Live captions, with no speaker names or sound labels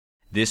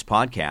This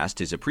podcast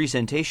is a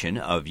presentation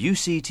of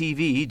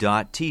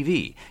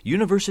UCTV.tv,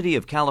 University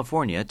of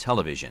California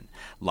Television.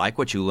 Like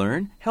what you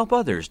learn? Help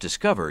others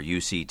discover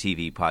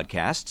UCTV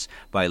podcasts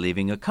by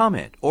leaving a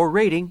comment or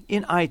rating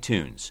in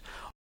iTunes.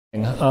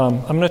 I'm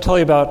going to tell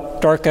you about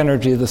dark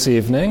energy this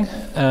evening,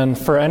 and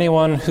for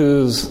anyone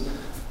who's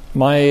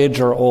my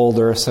age or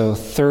older, so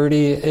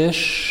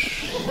 30-ish,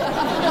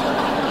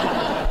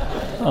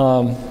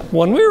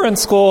 when we were in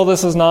school,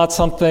 this is not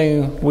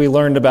something we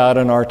learned about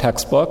in our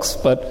textbooks,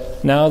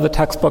 but now the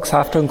textbooks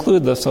have to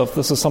include this. So if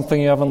this is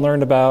something you haven't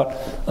learned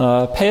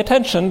about, pay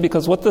attention,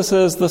 because what this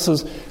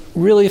is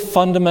really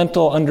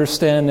fundamental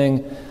understanding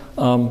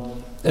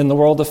in the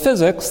world of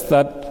physics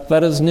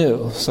that is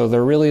new. So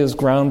there really is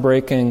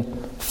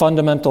groundbreaking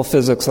fundamental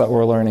physics that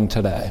we're learning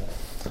today.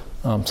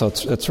 So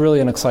it's really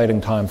an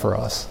exciting time for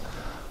us.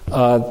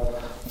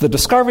 The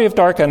discovery of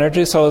dark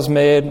energy was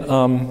made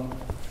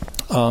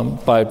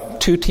by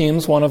two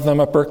teams, one of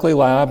them at Berkeley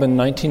Lab in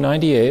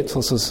 1998, so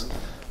this is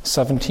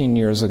 17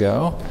 years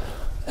ago.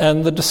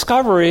 And the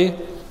discovery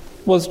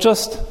was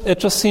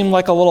just seemed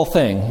like a little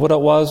thing. What it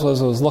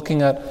was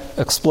looking at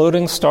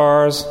exploding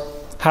stars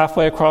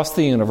halfway across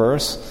the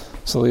universe.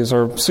 So these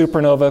are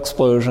supernova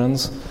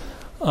explosions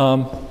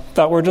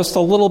that were just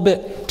a little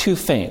bit too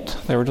faint.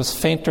 They were just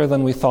fainter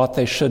than we thought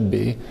they should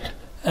be.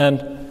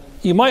 And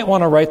you might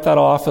want to write that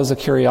off as a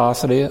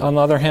curiosity. On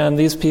the other hand,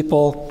 these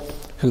people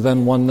who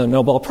then won the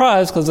Nobel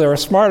Prize because they were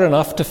smart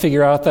enough to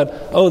figure out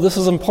that, this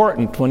is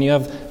important. When you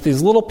have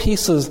these little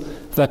pieces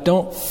that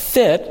don't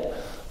fit,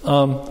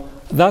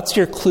 that's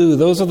your clue.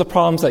 Those are the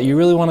problems that you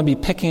really want to be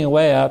picking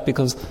away at,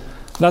 because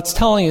that's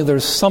telling you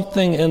there's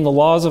something in the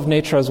laws of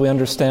nature as we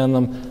understand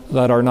them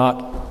that are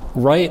not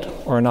right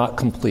or not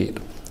complete.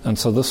 And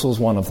so this was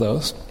one of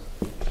those.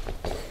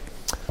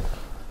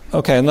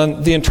 Okay, and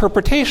then the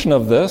interpretation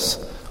of this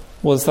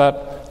was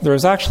that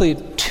there's actually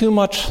too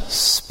much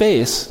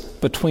space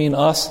between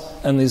us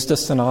and these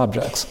distant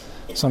objects.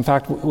 So in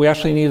fact, we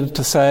actually needed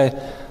to say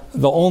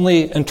the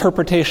only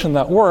interpretation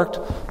that worked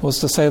was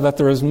to say that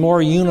there is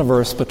more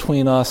universe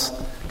between us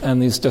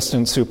and these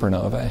distant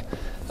supernovae.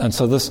 And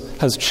so this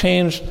has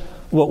changed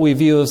what we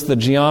view as the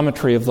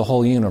geometry of the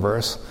whole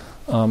universe.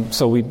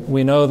 So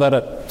we know that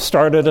it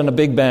started in a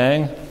Big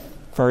Bang,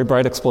 very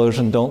bright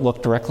explosion, don't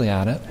look directly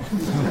at it.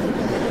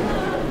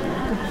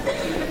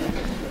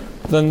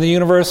 Then the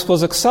universe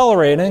was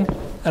accelerating,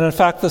 and in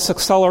fact this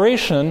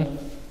acceleration,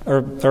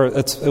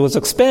 it was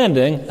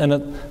expanding,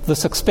 and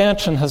this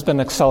expansion has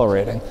been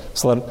accelerating.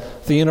 So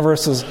that the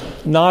universe is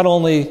not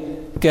only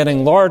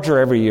getting larger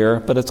every year,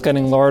 but it's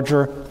getting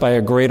larger by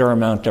a greater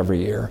amount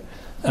every year.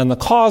 And the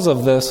cause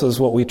of this is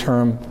what we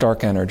term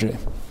dark energy.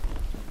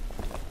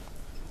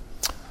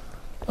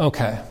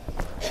 Okay.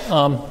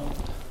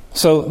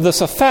 So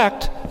this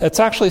effect, it's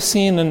actually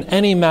seen in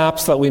any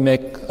maps that we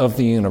make of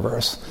the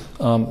universe.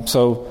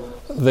 So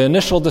the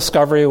initial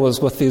discovery was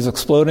with these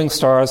exploding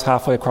stars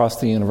halfway across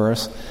the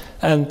universe.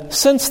 And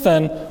since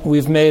then,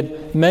 we've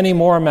made many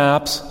more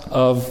maps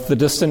of the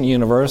distant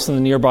universe and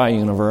the nearby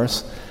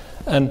universe.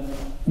 And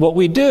what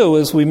we do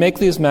is we make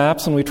these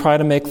maps and we try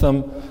to make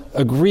them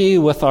agree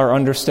with our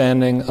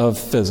understanding of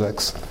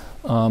physics.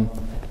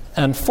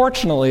 And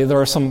fortunately,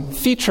 there are some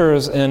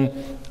features in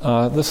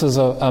this is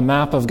a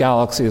map of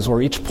galaxies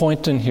where each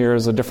point in here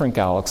is a different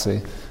galaxy.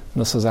 And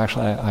this is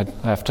actually, I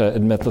have to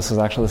admit, this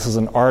is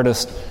an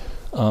artist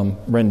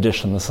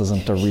rendition. This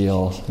isn't a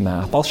real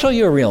map. I'll show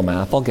you a real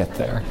map. I'll get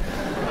there.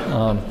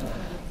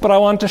 But I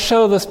wanted to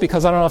show this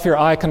because I don't know if your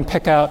eye can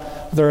pick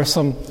out, there are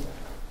some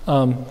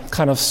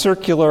kind of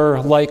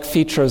circular-like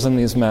features in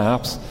these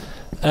maps.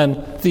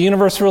 And the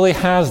universe really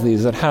has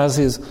these. It has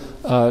these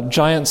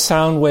giant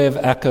sound wave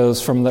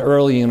echoes from the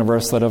early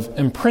universe that have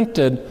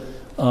imprinted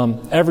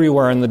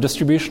everywhere in the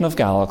distribution of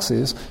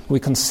galaxies.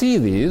 We can see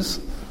these.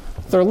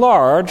 They're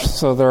large,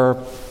 so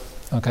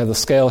the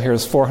scale here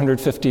is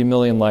 450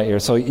 million light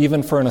years. So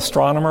even for an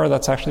astronomer,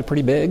 that's actually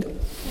pretty big.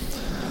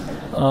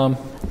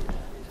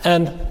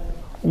 And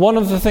one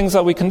of the things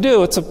that we can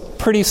do, it's a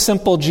pretty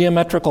simple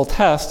geometrical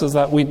test, is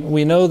that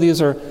we know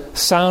these are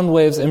sound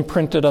waves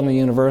imprinted on the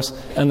universe,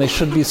 and they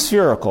should be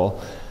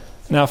spherical.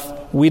 Now,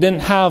 if we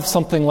didn't have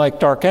something like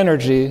dark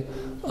energy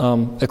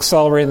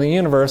accelerating the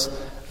universe,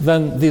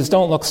 then these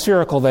don't look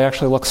spherical, they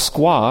actually look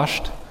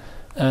squashed.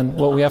 And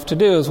what we have to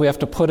do is we have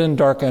to put in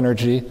dark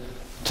energy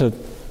to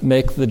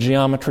make the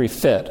geometry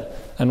fit.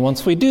 And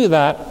once we do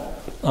that,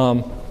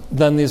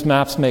 then these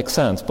maps make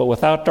sense. But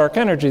without dark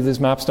energy, these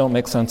maps don't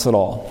make sense at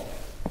all.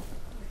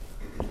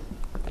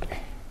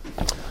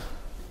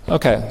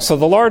 Okay, so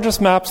the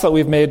largest maps that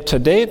we've made to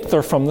date,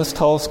 they're from this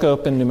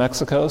telescope in New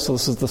Mexico. So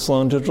this is the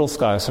Sloan Digital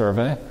Sky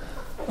Survey.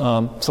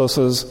 So this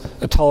is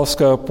a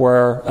telescope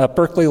where at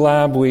Berkeley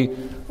Lab we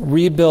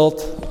rebuilt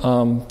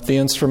the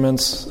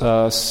instruments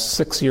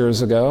 6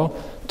 years ago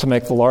to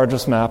make the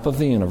largest map of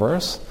the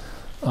universe,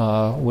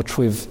 which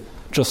we've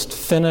just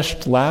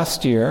finished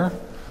last year.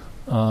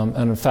 And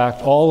in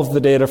fact, all of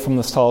the data from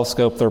this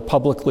telescope, they're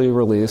publicly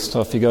released.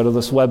 So if you go to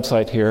this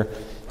website here,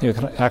 you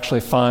can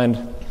actually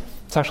find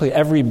It's actually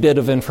every bit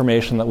of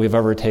information that we've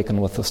ever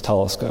taken with this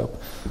telescope.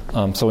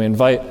 So we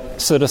invite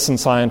citizen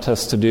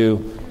scientists to do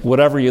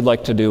whatever you'd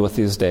like to do with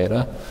these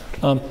data.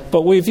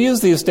 But we've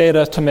used these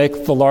data to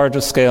make the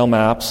largest scale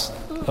maps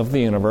of the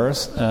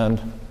universe.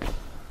 And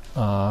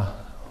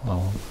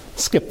I'll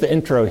skip the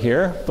intro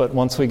here, but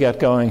once we get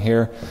going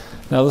here,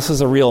 now this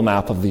is a real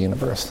map of the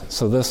universe.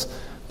 So this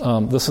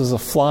is a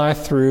fly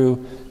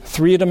through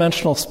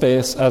three-dimensional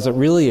space as it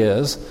really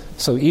is.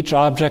 So each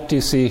object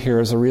you see here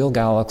is a real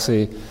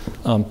galaxy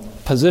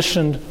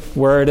positioned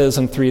where it is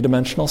in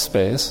three-dimensional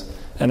space.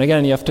 And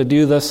again, you have to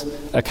do this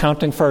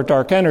accounting for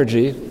dark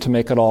energy to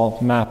make it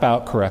all map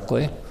out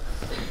correctly.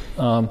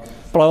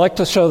 But I like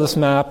to show this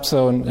map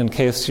so in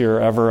case you're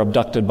ever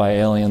abducted by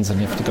aliens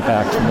and you have to get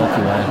back to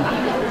Milky Way.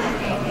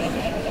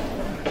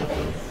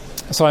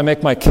 So I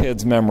make my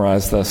kids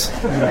memorize this.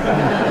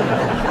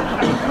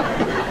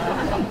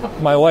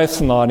 My wife's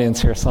in the audience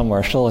here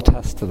somewhere. She'll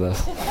attest to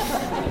this.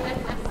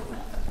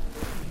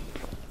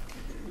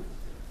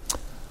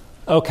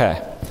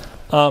 Okay.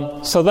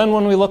 So then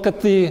when we look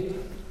at the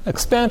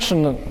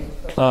expansion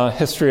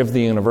history of the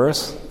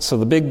universe, so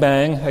the Big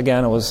Bang,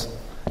 again, it was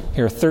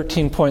here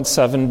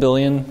 13.7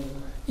 billion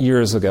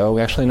years ago.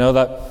 We actually know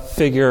that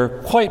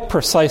figure quite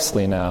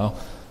precisely now.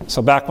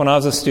 So back when I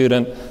was a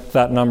student,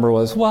 that number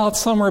was, well, it's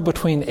somewhere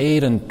between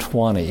 8 and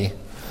 20.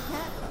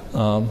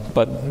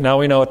 But now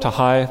we know it to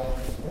high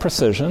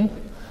precision.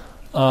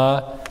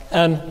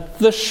 And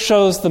this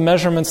shows the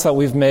measurements that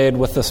we've made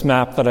with this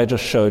map that I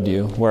just showed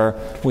you, where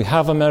we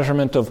have a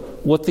measurement of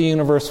what the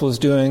universe was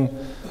doing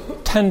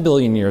 10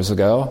 billion years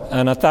ago,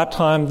 and at that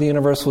time the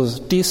universe was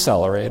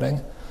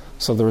decelerating.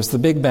 So there was the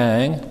Big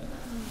Bang.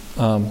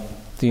 The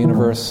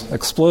universe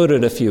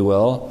exploded, if you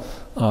will.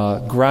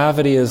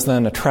 Gravity is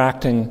then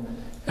attracting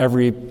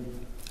every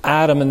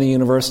atom in the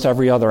universe to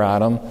every other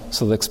atom,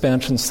 so the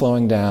expansion's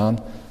slowing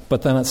down.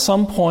 But then at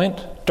some point,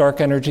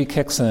 dark energy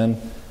kicks in,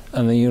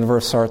 and the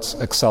universe starts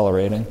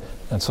accelerating.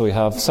 And so we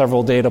have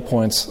several data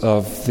points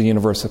of the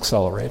universe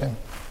accelerating.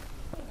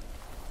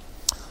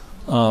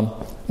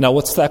 Now,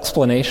 what's the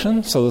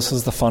explanation? So this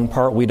is the fun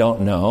part. We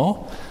don't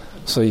know.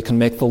 So you can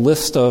make the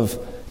list of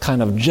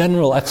kind of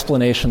general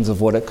explanations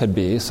of what it could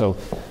be. So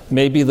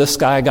maybe this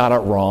guy got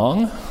it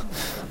wrong.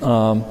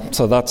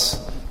 So that's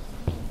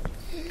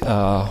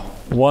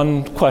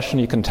one question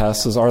you can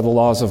test is, are the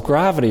laws of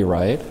gravity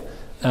right?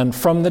 And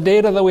from the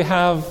data that we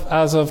have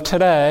as of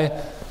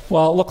today,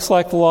 well, it looks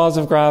like the laws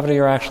of gravity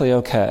are actually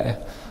okay.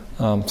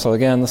 So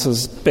again, this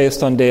is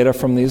based on data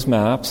from these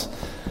maps.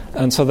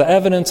 And so the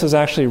evidence is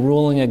actually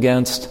ruling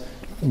against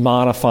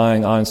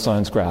modifying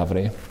Einstein's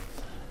gravity.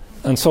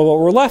 And so what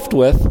we're left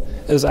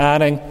with is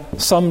adding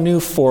some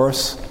new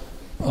force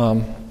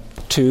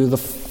to the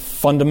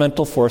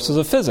fundamental forces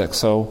of physics.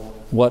 So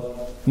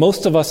what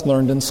most of us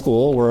learned in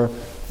school were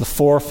the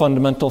four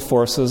fundamental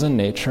forces in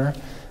nature.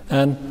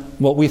 And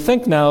what we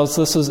think now is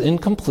this is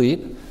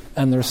incomplete,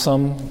 and there's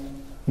some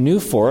new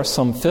force,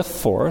 some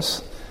fifth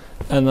force.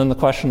 And then the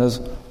question is,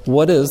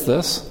 what is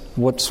this?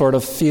 What sort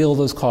of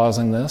field is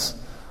causing this?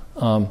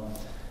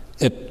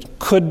 It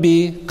could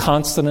be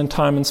constant in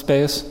time and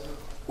space,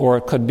 or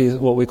it could be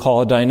what we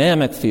call a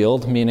dynamic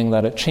field, meaning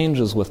that it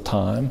changes with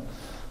time.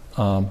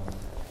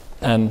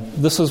 And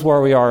this is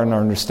where we are in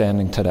our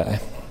understanding today.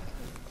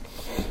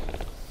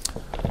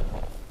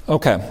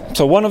 Okay,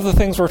 so one of the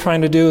things we're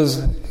trying to do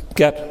is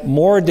get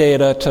more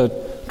data to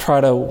try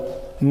to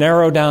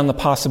narrow down the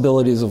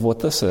possibilities of what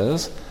this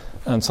is.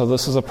 And so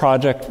this is a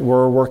project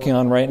we're working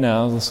on right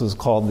now. This is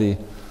called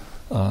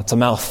it's a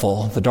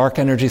mouthful, the Dark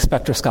Energy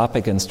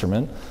Spectroscopic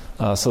Instrument.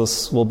 So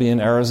this will be in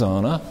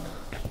Arizona.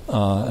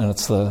 And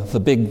it's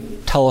the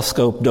big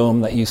telescope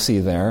dome that you see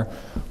there,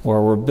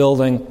 where we're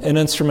building an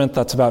instrument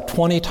that's about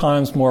 20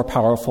 times more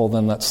powerful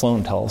than that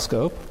Sloan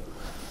telescope.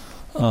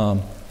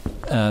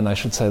 And I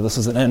should say this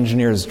is an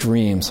engineer's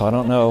dream, so I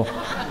don't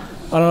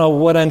know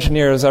what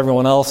engineers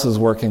everyone else is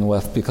working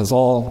with, because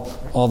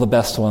all the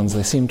best ones,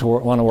 they seem to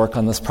want to work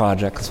on this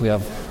project, because we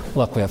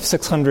have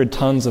 600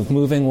 tons of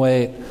moving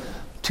weight,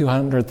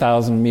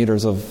 200,000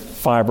 meters of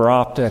fiber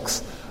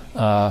optics.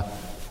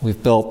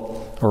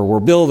 We're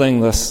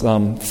building this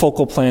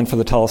focal plane for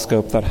the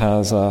telescope that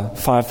has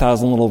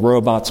 5,000 little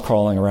robots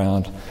crawling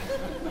around.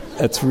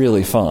 It's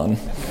really fun.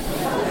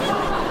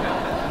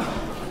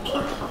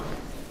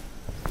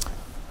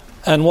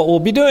 And what we'll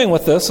be doing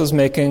with this is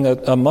making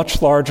a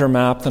much larger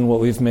map than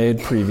what we've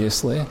made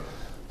previously.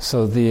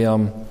 So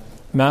the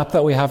map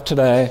that we have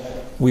today,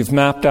 we've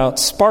mapped out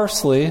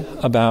sparsely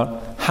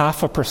about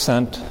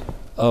 0.5%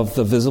 of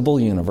the visible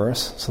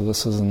universe. So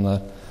this is in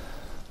the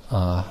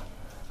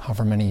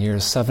however many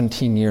years,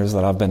 17 years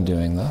that I've been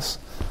doing this.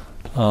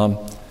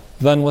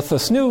 Then with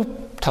this new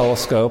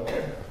telescope,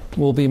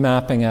 we'll be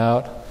mapping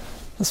out,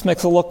 this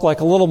makes it look like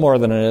a little more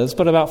than it is,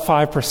 but about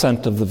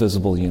 5% of the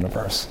visible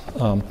universe.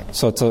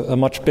 So it's a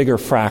much bigger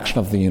fraction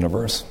of the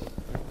universe.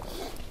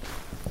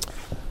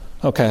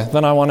 Okay,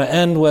 then I want to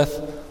end with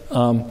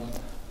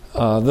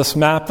this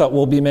map that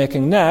we'll be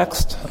making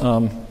next,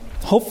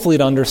 hopefully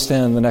to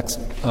understand the next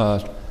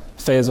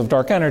phase of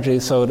dark energy.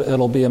 So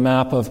it'll be a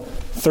map of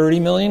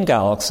 30 million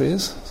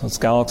galaxies, so it's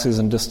galaxies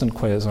and distant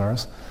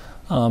quasars.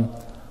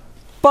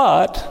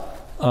 But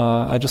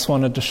I just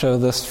wanted to show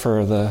this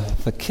for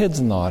the kids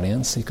in the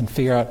audience so you can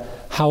figure out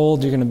how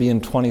old you're going to be in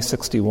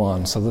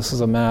 2061. So this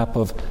is a map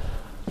of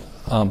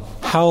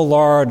how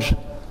large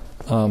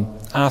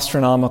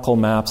astronomical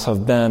maps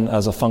have been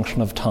as a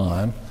function of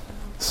time.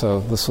 So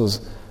this was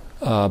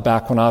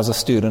back when I was a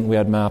student, we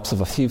had maps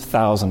of a few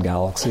thousand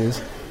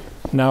galaxies.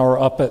 Now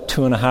we're up at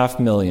 2.5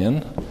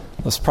 million.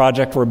 This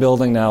project we're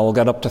building now will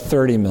get up to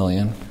 30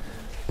 million.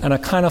 And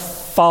it kind of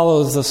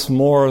follows this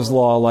Moore's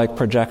law-like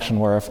projection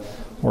where if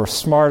we're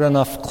smart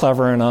enough,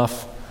 clever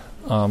enough,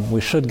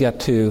 we should get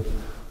to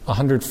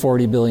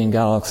 140 billion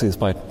galaxies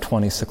by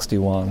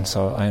 2061.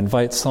 So I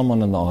invite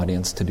someone in the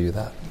audience to do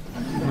that.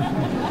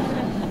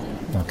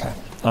 Okay,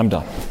 I'm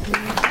done.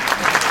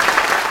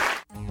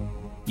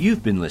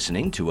 You've been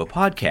listening to a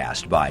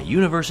podcast by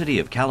University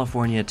of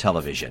California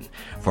Television.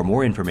 For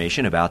more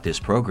information about this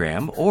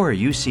program or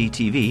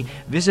UCTV,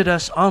 visit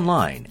us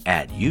online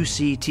at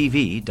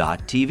uctv.tv.